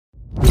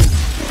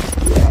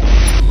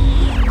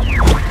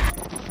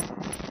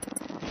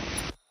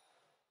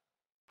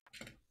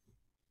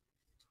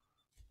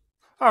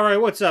All right,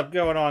 what's up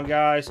going on,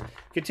 guys?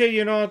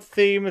 Continuing on the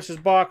theme, this is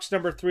box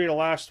number 3, the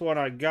last one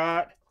I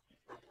got.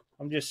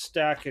 I'm just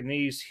stacking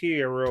these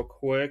here real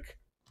quick.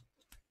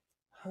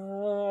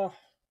 I'll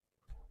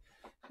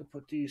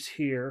put these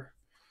here.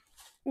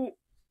 Ooh,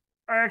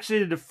 I actually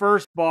did the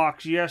first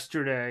box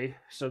yesterday,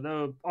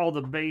 so all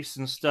the base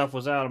and stuff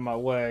was out of my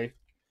way.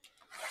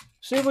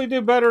 See if we do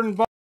better than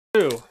box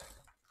 2.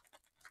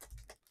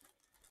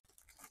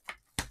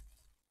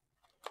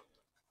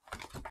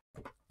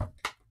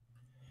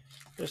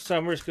 This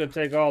time we're just going to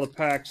take all the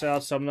packs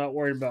out so I'm not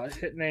worried about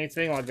hitting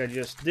anything like I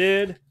just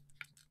did.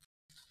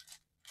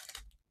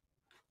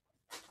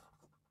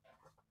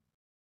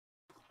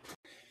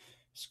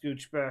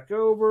 Scooch back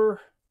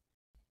over.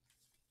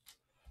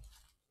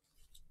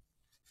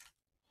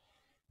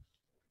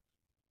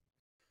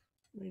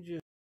 Let me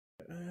just...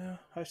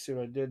 I see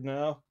what I did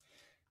now.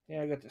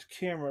 Yeah, I got this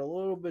camera a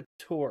little bit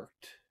torqued.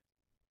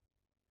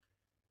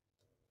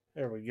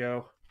 There we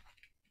go.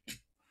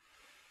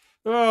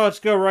 Oh, let's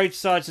go right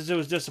side since it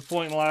was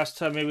disappointing last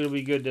time. Maybe it'll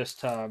be good this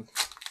time.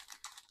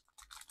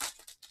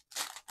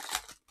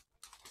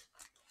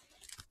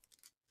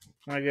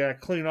 I gotta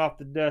clean off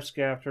the desk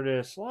after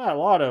this. A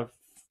lot of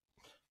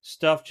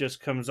stuff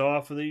just comes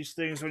off of these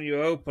things when you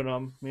open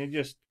them. I mean,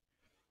 just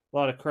a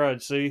lot of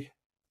crud, see?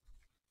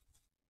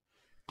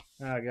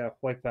 Now I gotta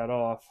wipe that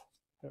off.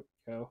 There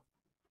we go.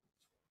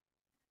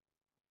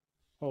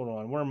 Hold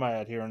on, where am I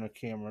at here on the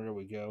camera? There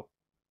we go.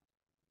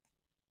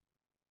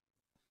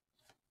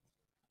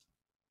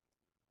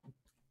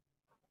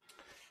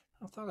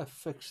 I thought I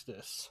fixed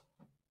this.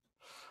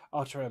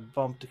 I'll try to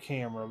bump the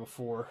camera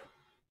before.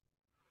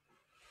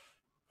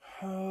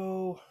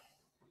 Oh.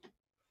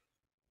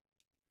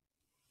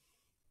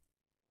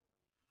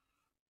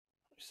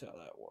 Let's see how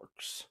that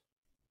works.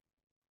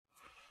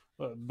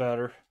 A little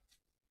better.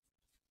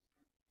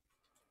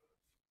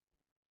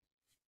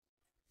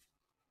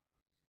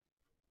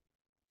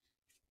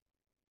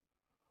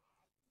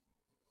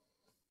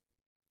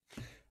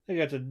 I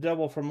got the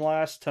double from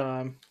last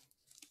time.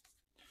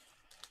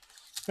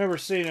 Never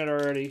seen it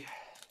already.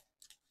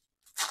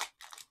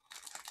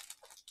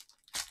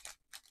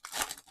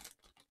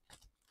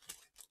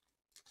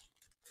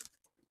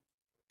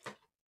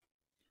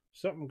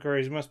 Something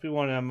crazy. Must be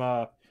one of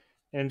them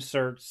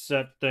insert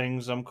set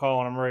things. I'm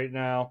calling them right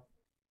now.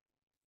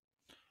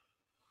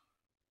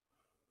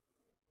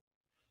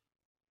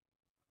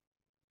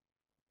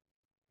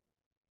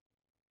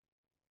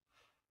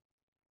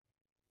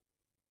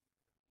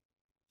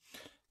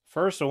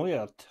 First one, we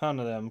got a ton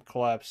of them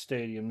collapsed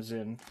stadiums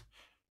in.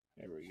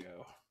 There we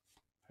go.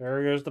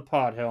 There goes the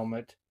pod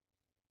helmet.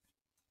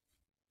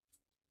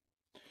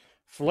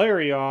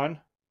 Flareon.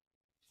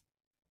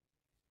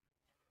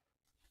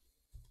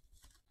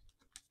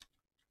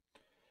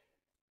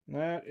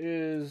 That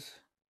is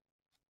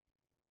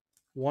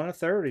 1 of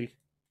 30.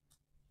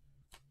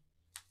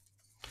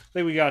 I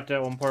think we got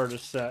that one part of the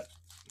set.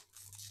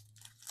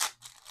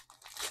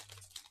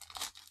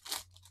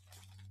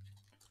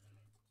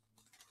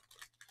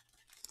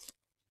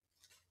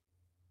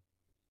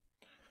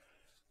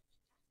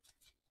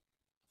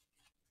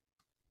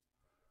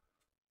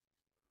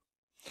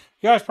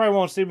 You guys probably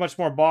won't see much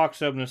more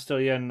box opening until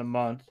the end of the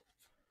month.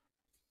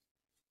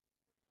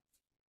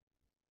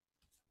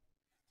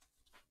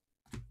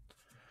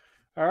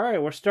 All right,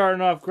 we're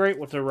starting off great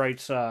with the right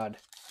side.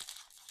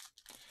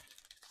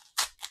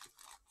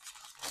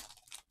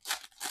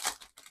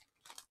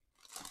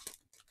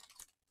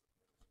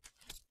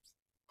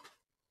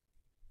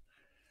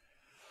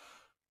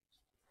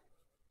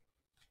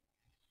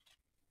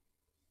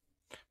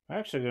 I'm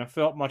actually going to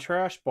fill up my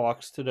trash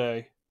box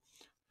today.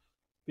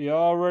 Be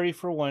all ready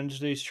for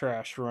Wednesday's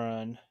trash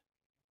run.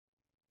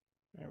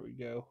 There we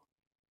go.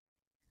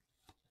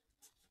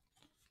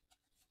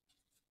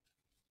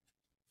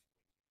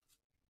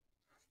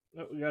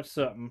 Oh, we got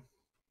something.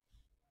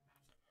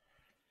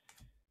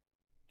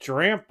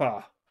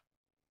 Drampa.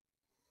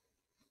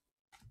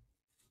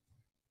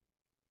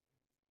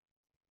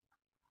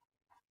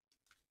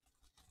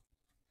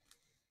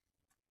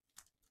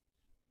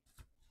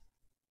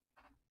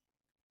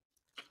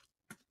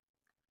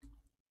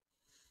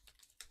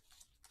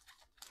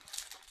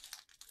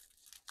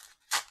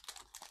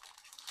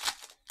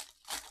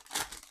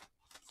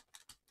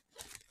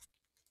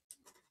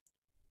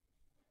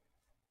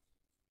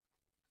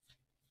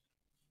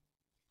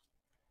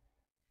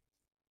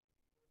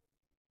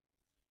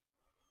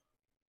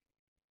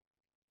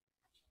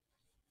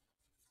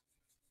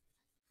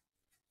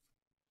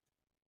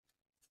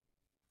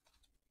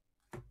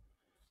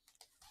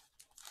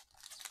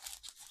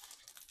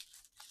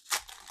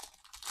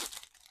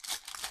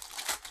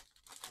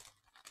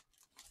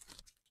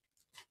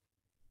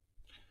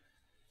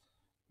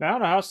 Now, I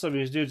don't know how some of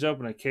these dudes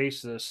open a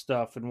case of this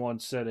stuff in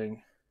one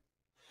sitting.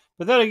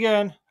 But then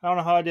again, I don't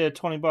know how I did a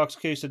 $20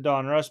 case of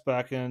Don Russ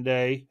back in the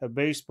day of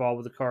baseball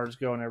with the cards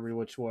going every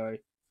which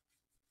way.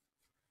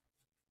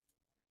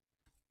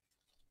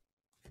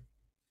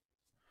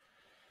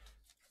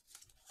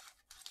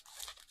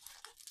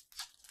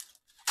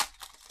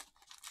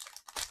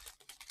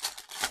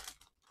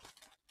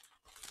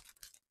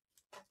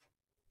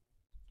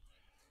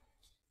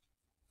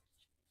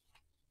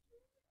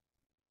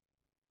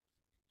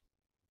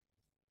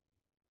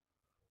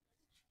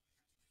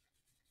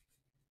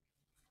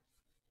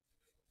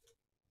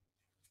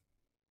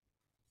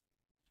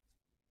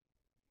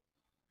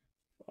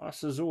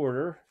 boss's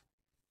order.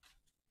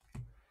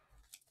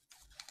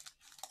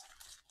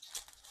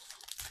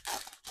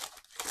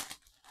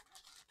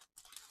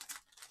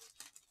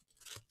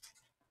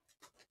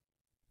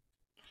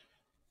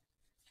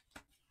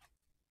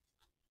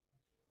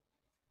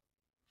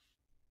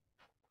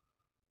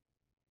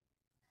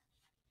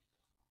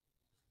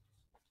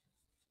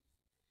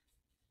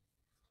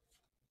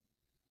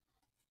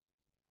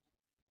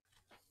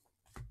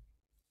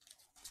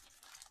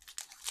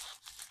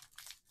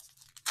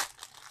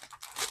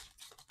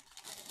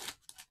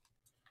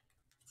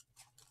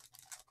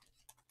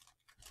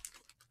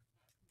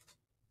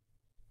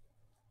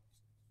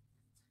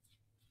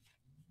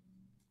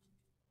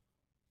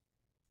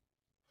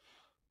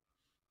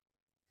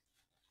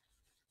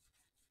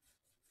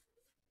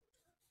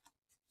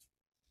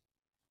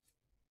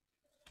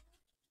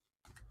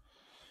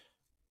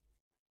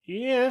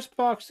 Yeah, this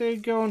box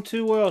ain't going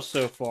too well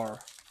so far.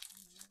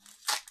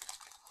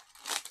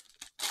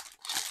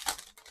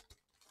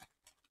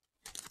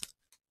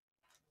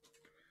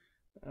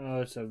 Oh,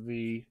 it's a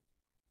V.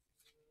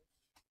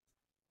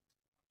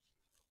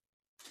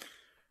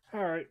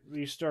 Alright,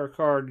 V-Star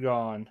card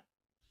gone.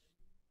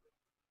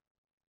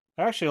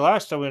 Actually,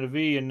 last time we had a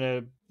V in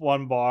the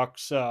one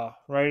box,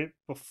 right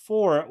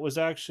before it was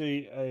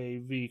actually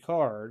a V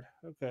card.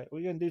 Okay,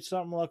 we gonna do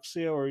something,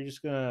 Luxio, or are you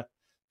just gonna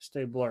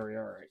stay blurry?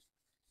 Alright.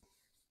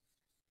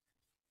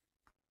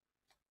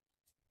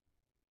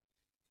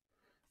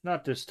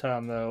 Not this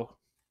time, though.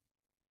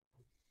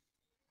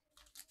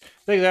 I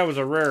think that was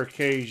a rare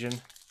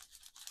occasion.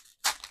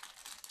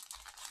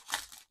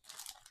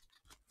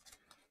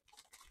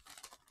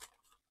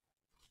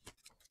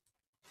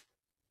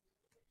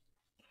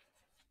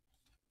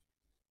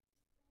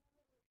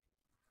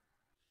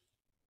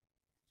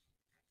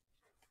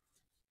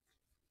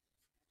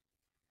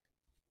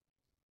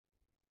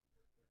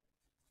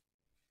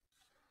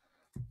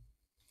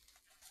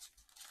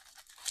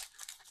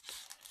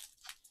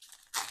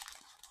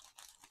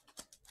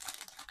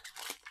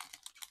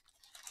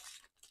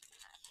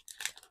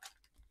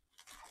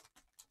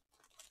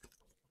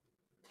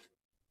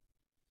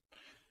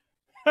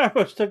 I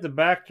almost took the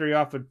back three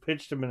off and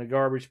pitched them in the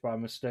garbage by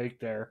mistake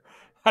there.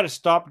 I had to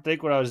stop and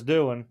think what I was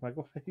doing. Like,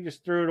 you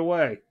just threw it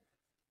away.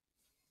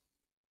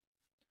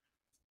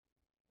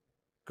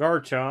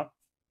 Garchomp.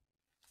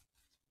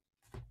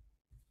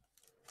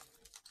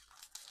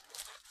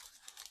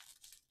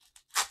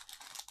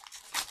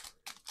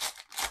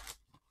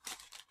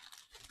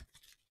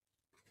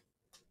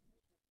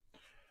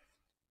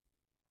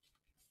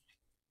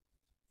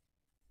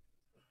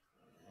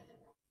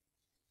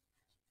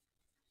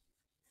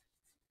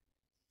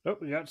 Oh,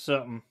 we got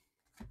something.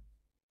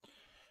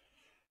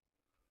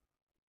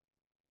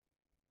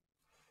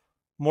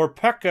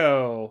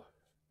 Morpeko.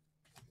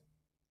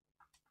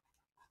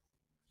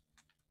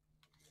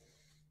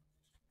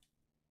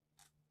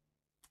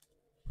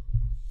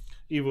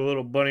 Evil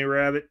little bunny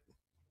rabbit.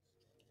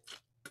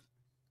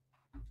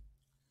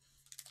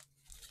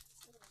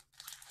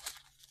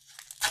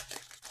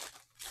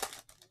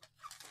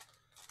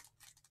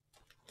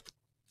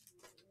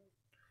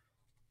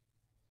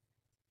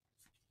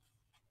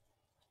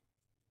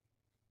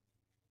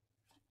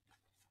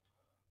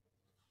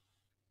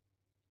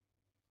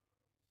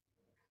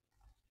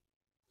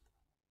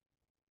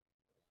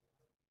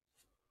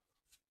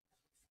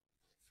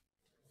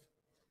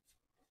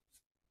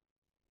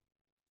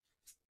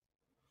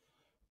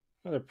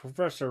 Another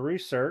Professor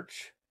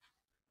Research.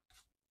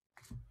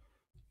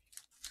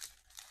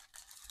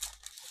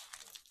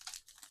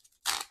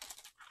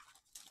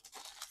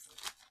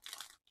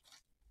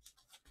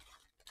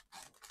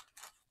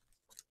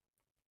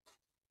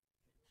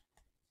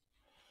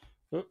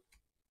 Oop.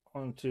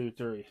 1, 2,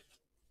 3.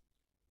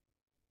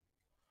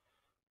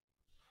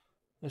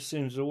 This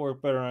seems to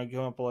work better when I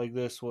come up like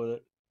this with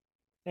it.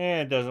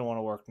 And it doesn't want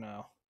to work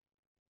now.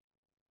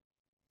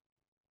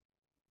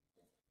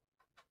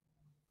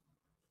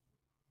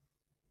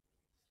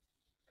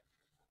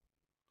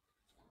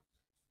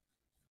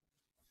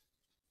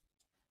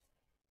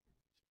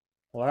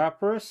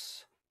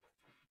 Lapras.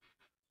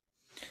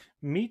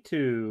 Me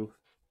too.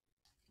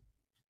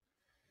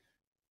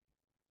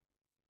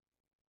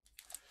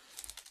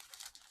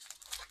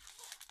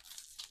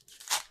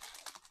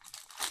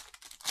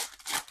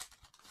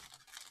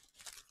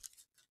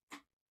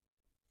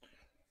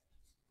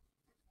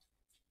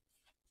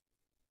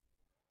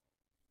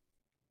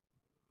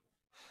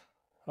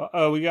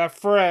 Uh-oh, we got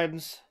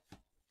friends.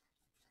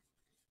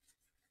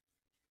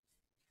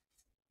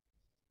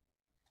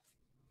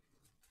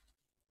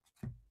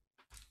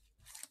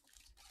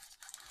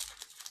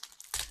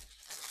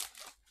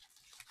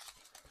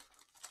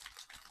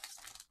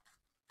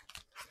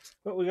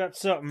 But we got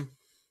something.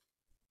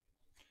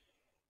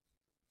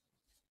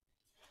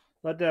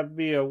 Let that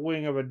be a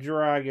wing of a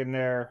dragon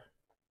there.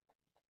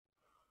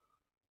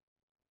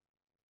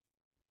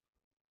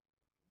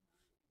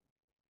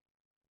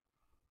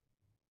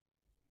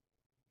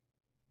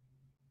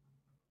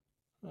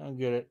 I'll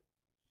get it.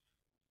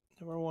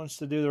 Never wants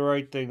to do the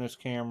right thing, this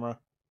camera.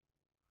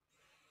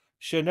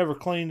 Should have never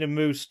cleaned the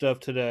moose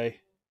stuff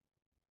today.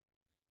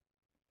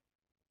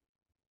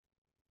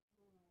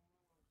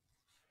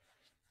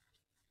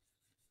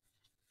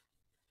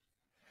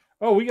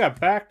 Oh, we got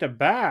back to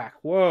back.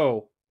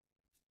 Whoa.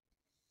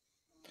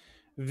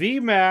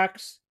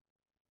 VMAX.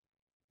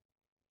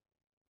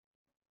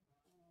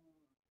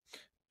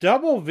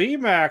 Double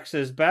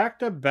VMAXs back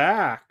to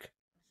back.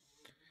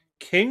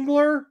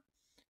 Kingler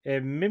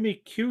and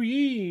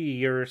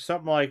Mimikyu or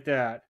something like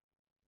that.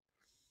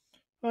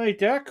 Ain't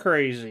that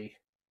crazy?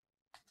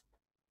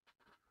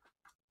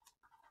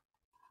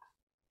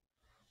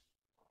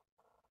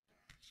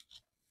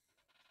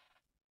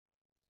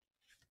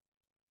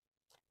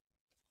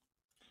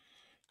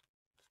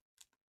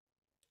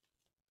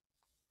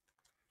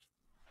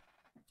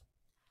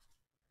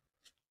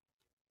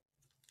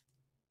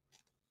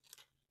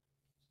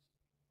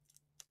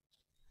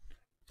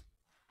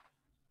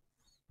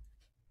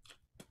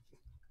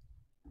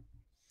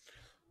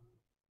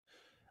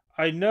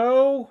 I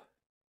know.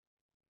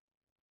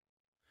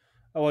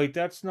 Oh, wait,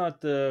 that's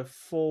not the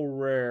full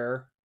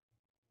rare.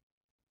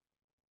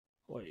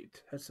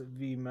 Wait, that's a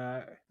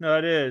VMAX. No,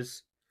 it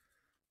is.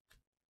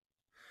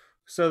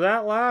 So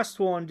that last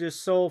one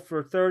just sold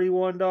for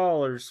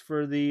 $31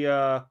 for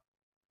the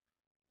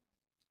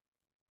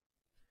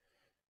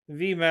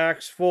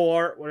VMAX full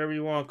art, whatever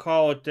you want to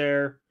call it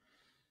there.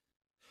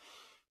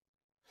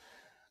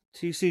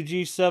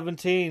 TCG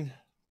 17.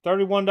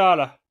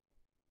 $31.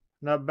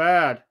 Not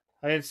bad.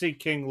 I didn't see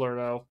Kingler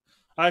though.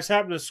 I just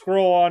happened to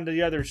scroll on to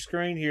the other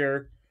screen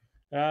here,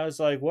 and I was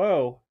like,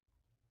 whoa.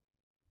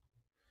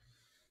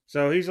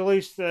 So he's at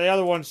least the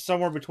other one's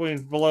somewhere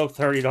between below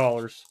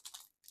 $30.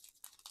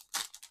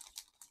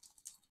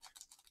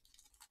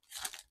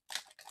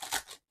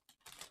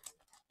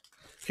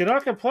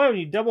 Cannot complain when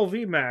you double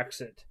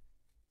VMAX it.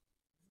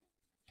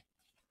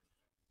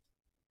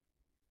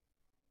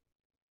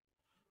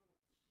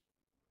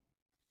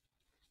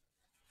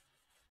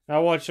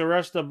 Now watch, the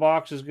rest of the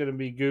box is going to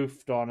be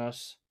goofed on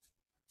us.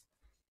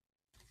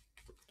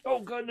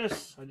 Oh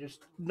goodness, I just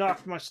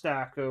knocked my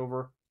stack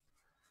over.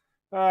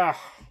 Ah.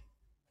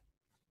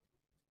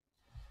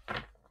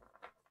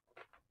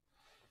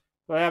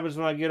 What happens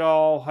when I get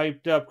all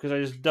hyped up because I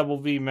just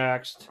double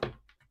VMAXed?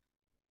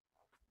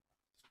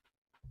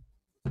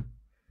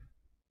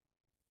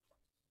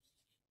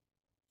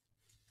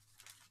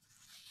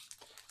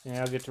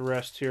 Yeah, I'll get to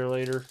rest here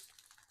later.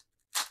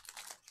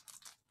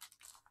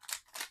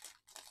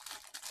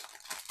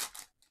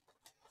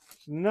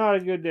 It's not a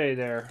good day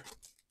there.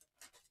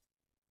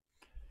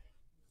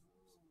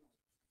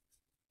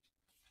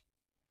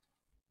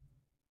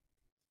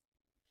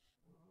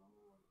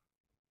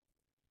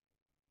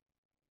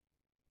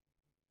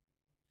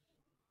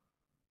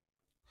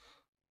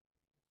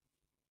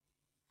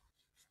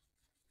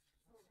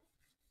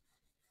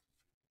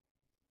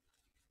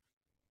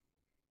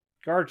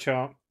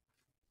 Garchomp.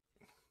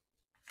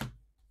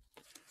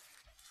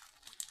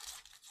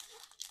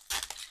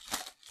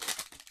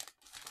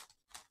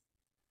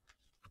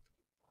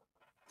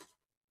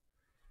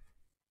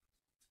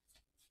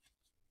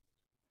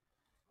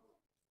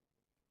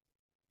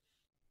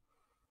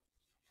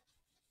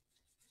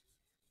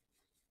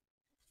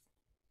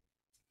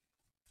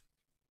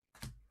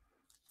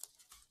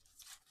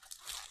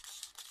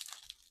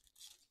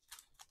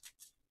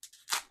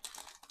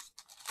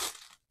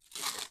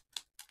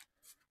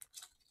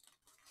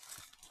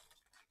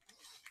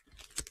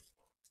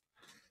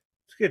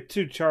 Let's get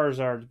two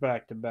Charizards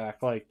back to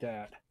back like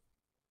that.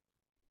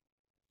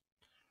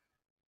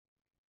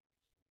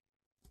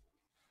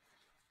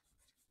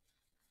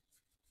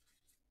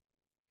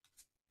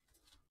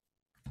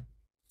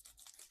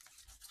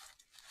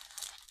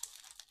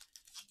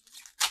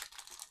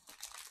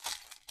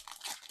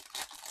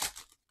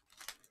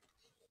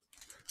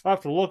 I'll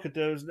have to look at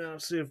those now,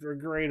 see if they're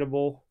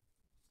gradable.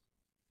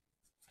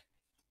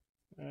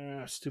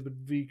 Stupid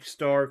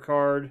V-Star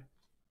card.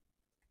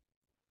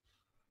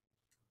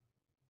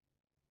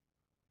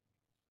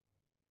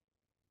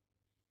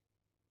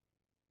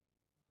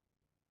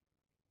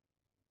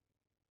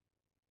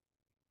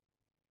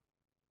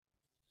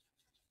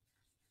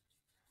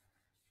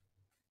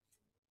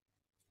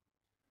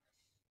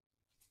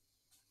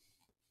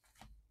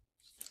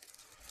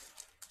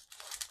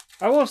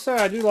 I will say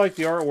I do like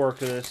the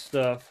artwork of this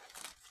stuff.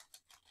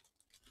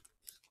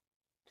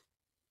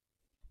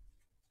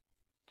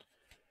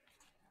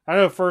 I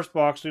know first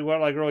box we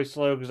went like really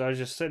slow because I was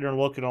just sitting there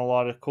looking at a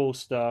lot of cool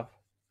stuff.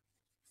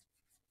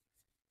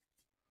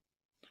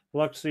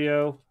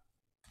 Luxio.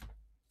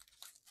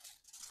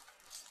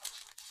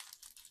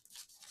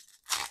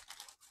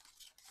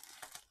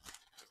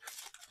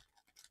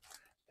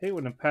 I hate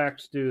when the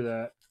packs do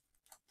that.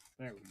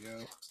 There we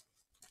go.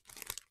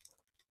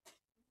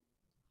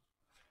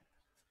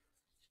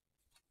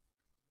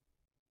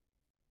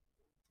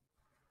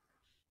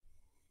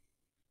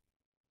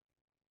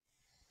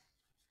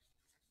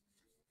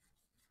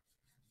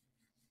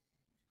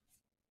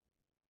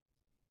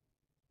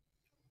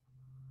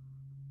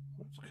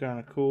 That's kind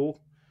of cool.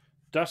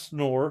 Dust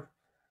Noir,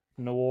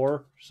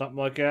 something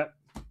like that.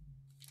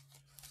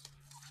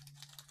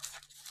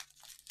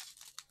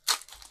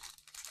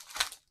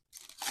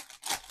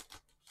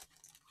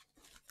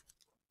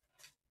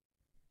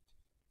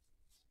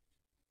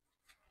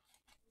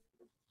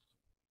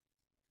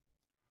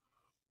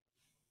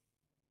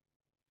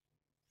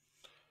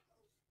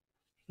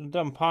 The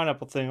dumb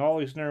pineapple thing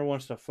always never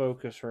wants to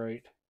focus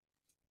right.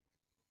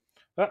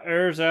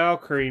 There's Al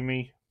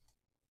Creamy.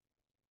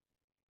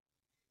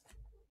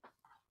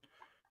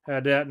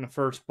 Had that in the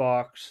first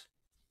box.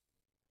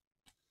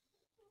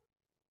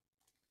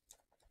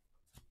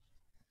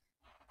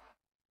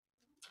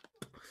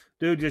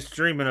 Dude, just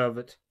dreaming of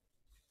it.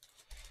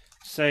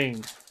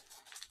 Same.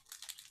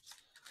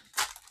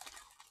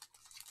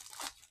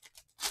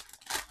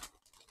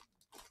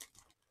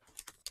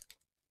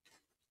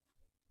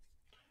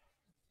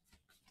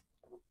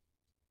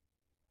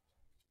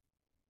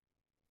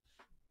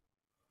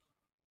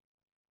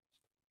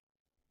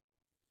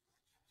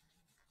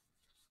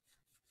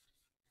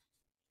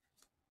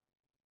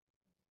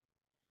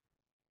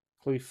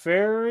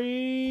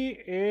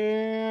 Clefairy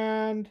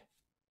and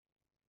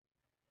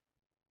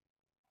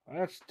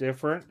that's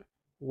different.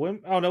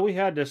 Oh no, we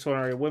had this one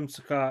already.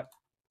 Whimsicott. I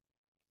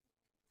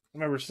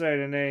remember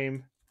saying the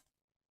name.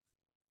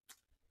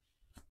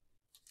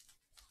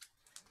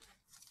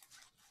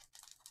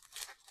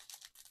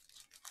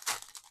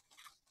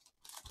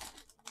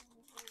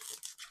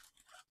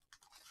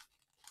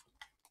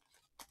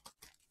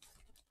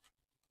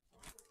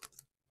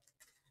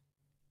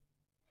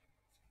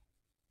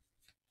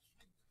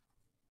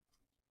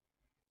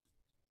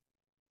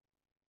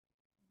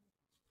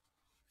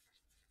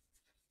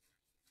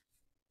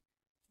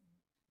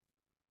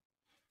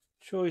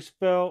 Choice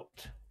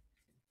belt.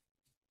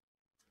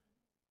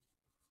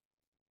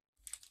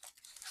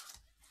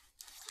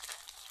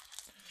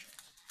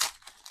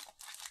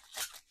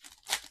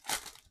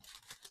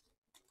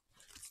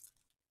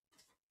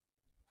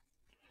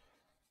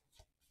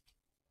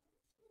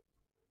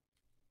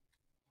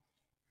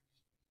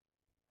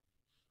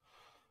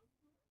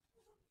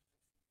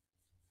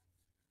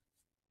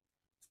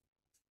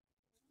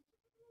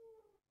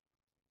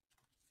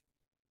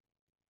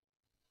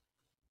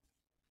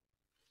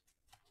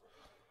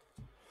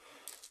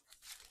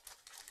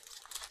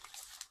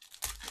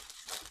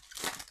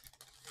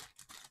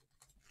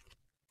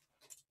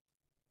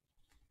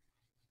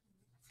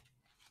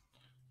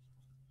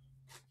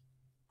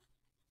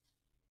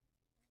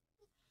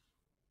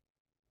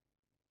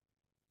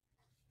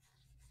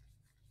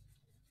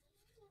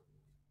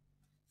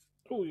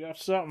 Oh, we got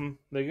something.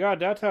 They got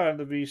that time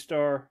the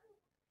V-Star.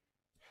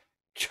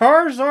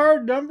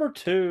 Charizard number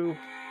 2.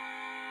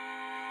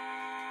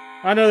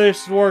 I know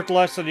this worked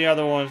less than the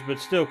other ones, but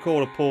still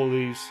cool to pull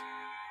these.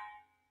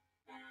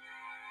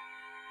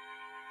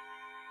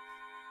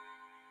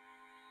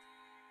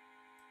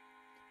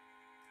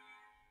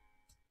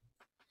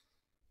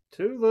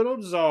 Two little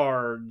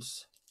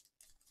Zards.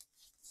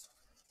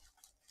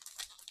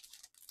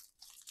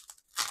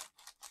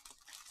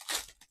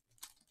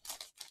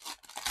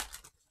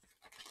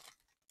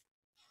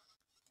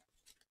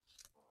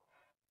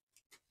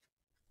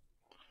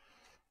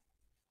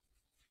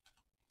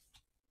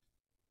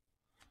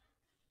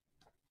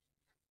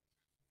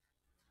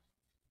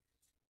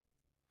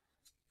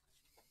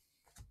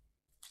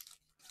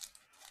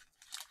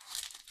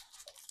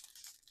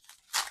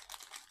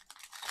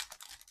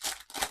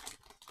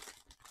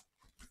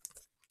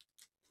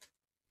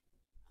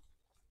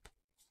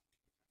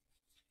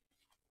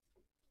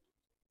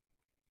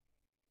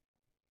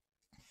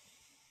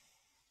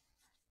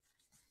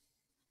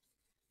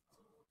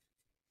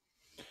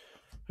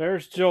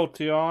 There's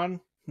Jolteon,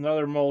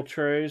 another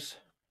Moltres.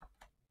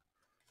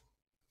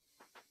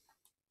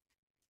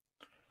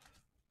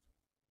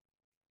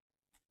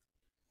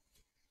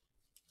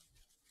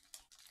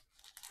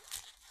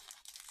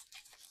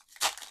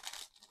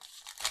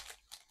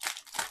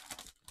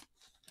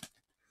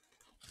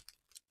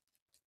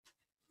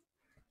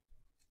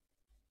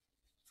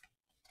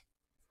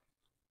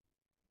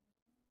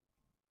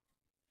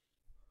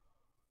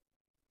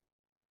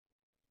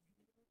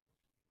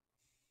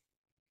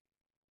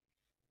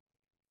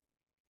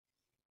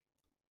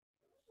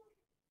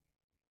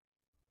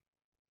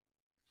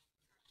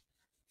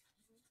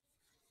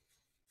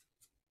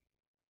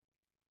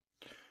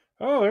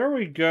 Oh, there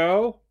we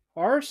go.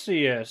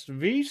 Arceus,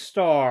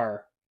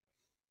 V-Star.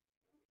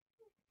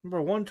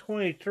 Number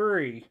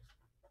 123.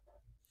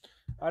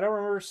 I don't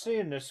remember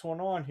seeing this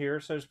one on here,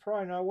 so it's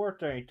probably not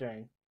worth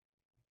anything.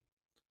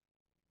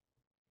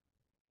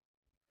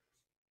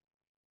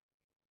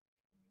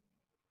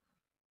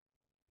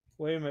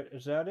 Wait a minute,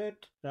 is that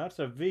it? That's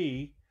a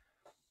V.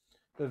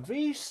 The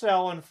V's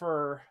selling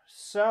for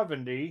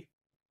 70.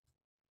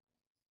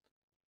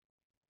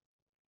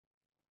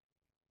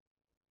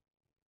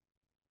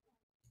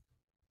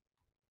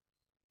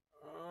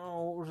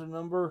 Oh, what was the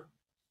number?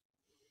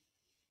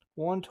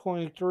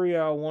 123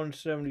 out of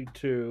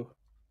 172.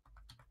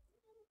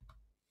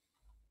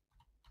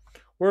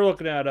 We're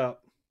looking that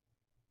up.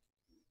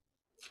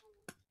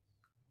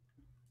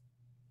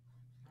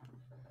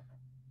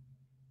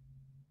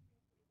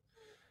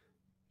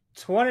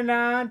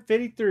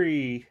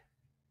 $29.53.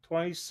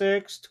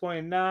 26,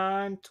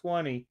 29,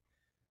 20.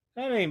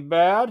 That ain't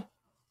bad.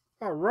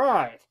 All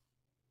right.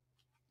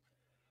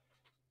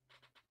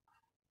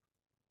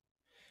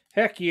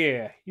 Heck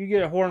yeah. You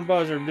get a horn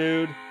buzzer,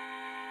 dude.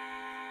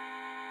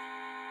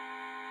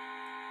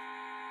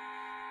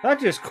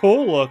 That's just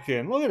cool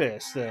looking. Look at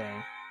this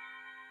thing.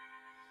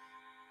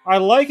 I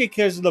like it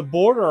because of the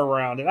border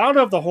around it. I don't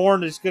know if the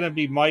horn is going to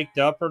be mic'd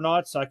up or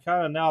not, so I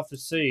kind of now have to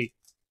see.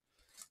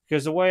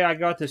 Because the way I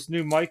got this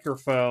new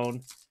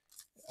microphone,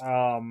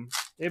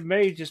 it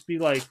may just be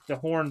like the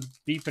horn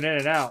beeping in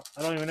and out.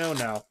 I don't even know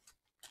now.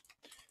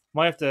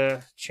 Might have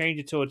to change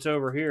it till it's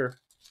over here.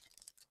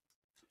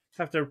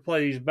 Have to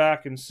play these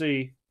back and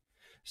see.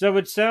 So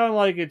if it sounds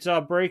like it's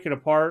breaking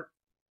apart,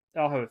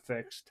 I'll have it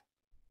fixed.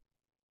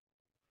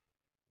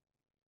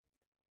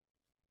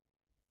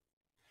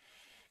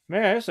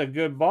 Man, it's a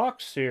good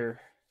box here.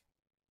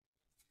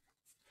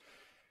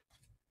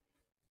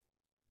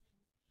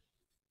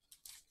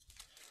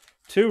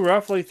 Two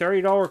roughly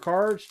 $30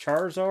 cards.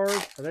 Charizard.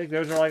 I think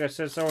those are, like I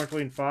said, somewhere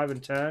between 5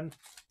 and 10.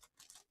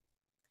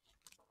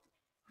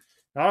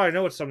 I don't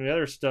know what some of the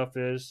other stuff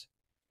is.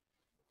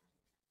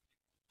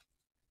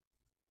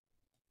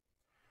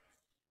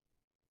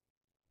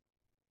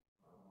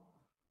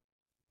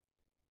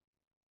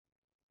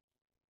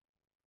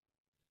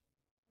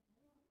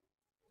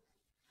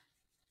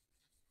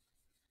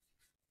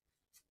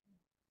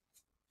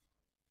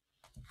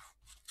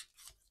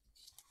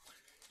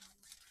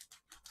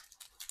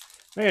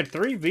 They had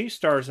 3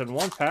 V-Stars in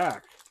one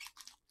pack.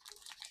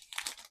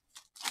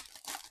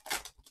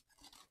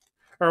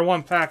 Or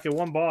one pack in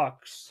one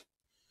box.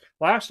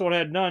 Last one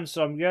had none,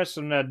 so I'm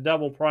guessing that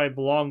double probably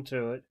belonged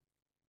to it.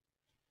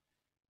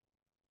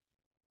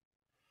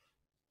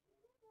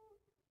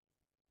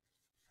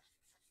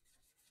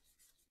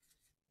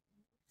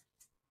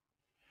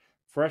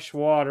 Fresh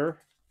water.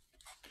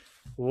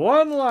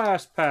 One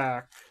last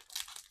pack.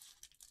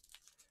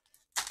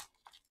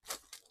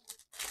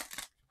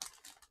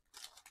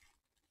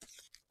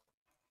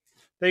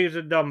 I think it's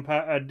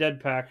a dead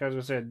pack. I was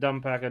gonna say a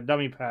dumb pack, a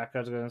dummy pack. I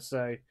was gonna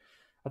say.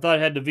 I thought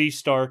it had the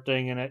V-Star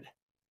thing in it.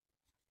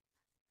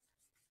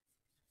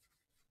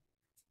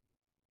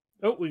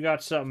 Oh, we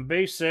got something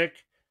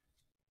basic.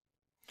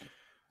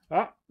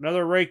 Ah,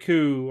 another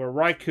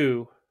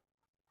Raikou.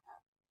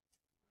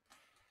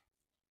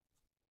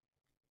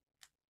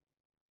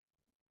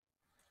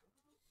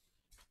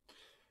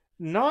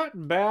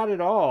 Not bad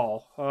at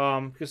all.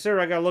 Consider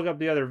I gotta look up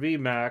the other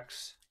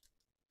VMAX.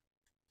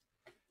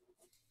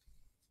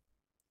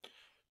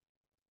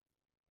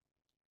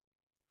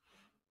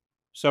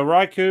 So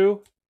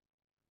Raikou,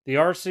 the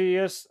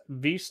Arceus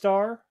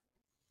V-Star,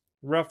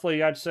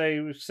 roughly I'd say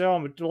we sell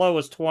them as low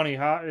as 20.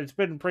 It's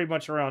been pretty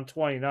much around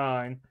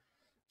 29.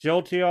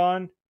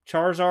 Jolteon,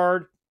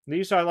 Charizard.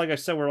 These like I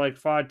said were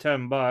like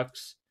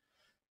 $5-10.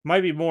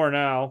 Might be more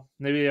now.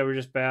 Maybe they were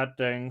just bad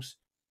things.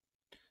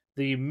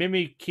 The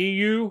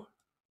Mimikyu,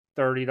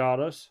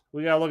 $30.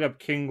 We gotta look up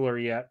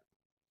Kingler yet.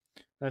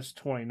 That's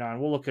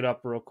 29. We'll look it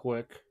up real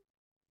quick.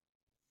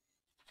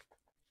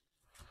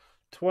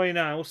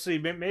 29. We'll see.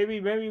 Maybe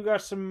you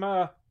got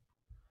some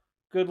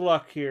good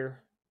luck here.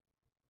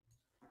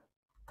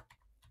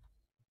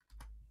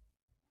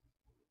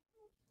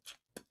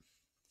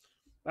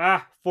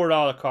 Ah,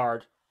 $4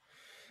 card.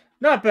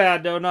 Not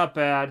bad though. Not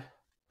bad.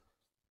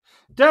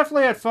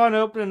 Definitely had fun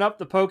opening up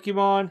the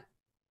Pokemon.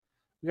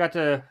 We got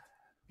to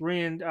what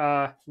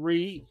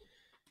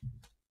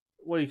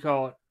do you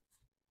call it?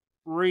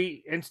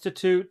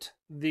 Reinstitute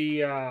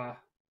the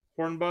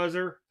horn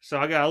buzzer. So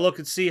I gotta look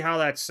and see how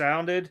that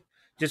sounded.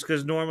 Just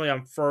because normally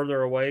I'm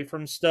further away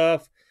from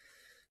stuff.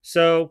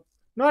 So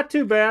not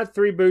too bad.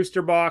 3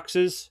 booster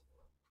boxes.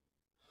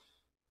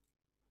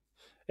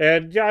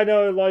 And yeah, I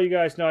know a lot of you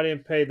guys not even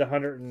paid the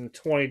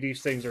 120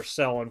 these things are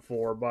selling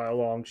for by a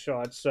long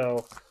shot.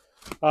 So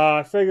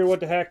I figured, what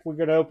the heck, we're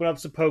going to open up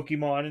some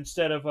Pokemon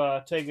instead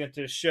of taking it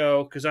to the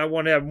show, because I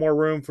want to have more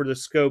room for the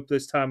scope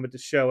this time at the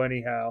show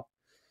anyhow.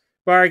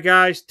 All right,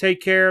 guys,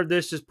 take care.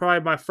 This is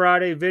probably my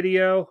Friday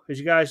video. As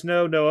you guys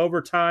know, no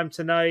overtime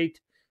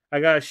tonight. I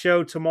got a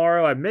show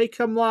tomorrow. I may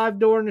come live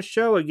during the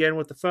show again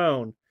with the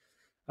phone.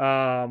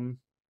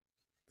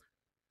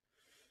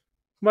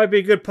 Might be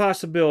a good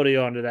possibility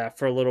onto that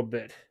for a little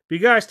bit. But you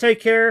guys take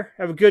care.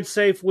 Have a good,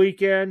 safe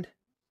weekend.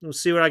 We'll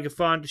see what I can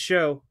find to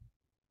show.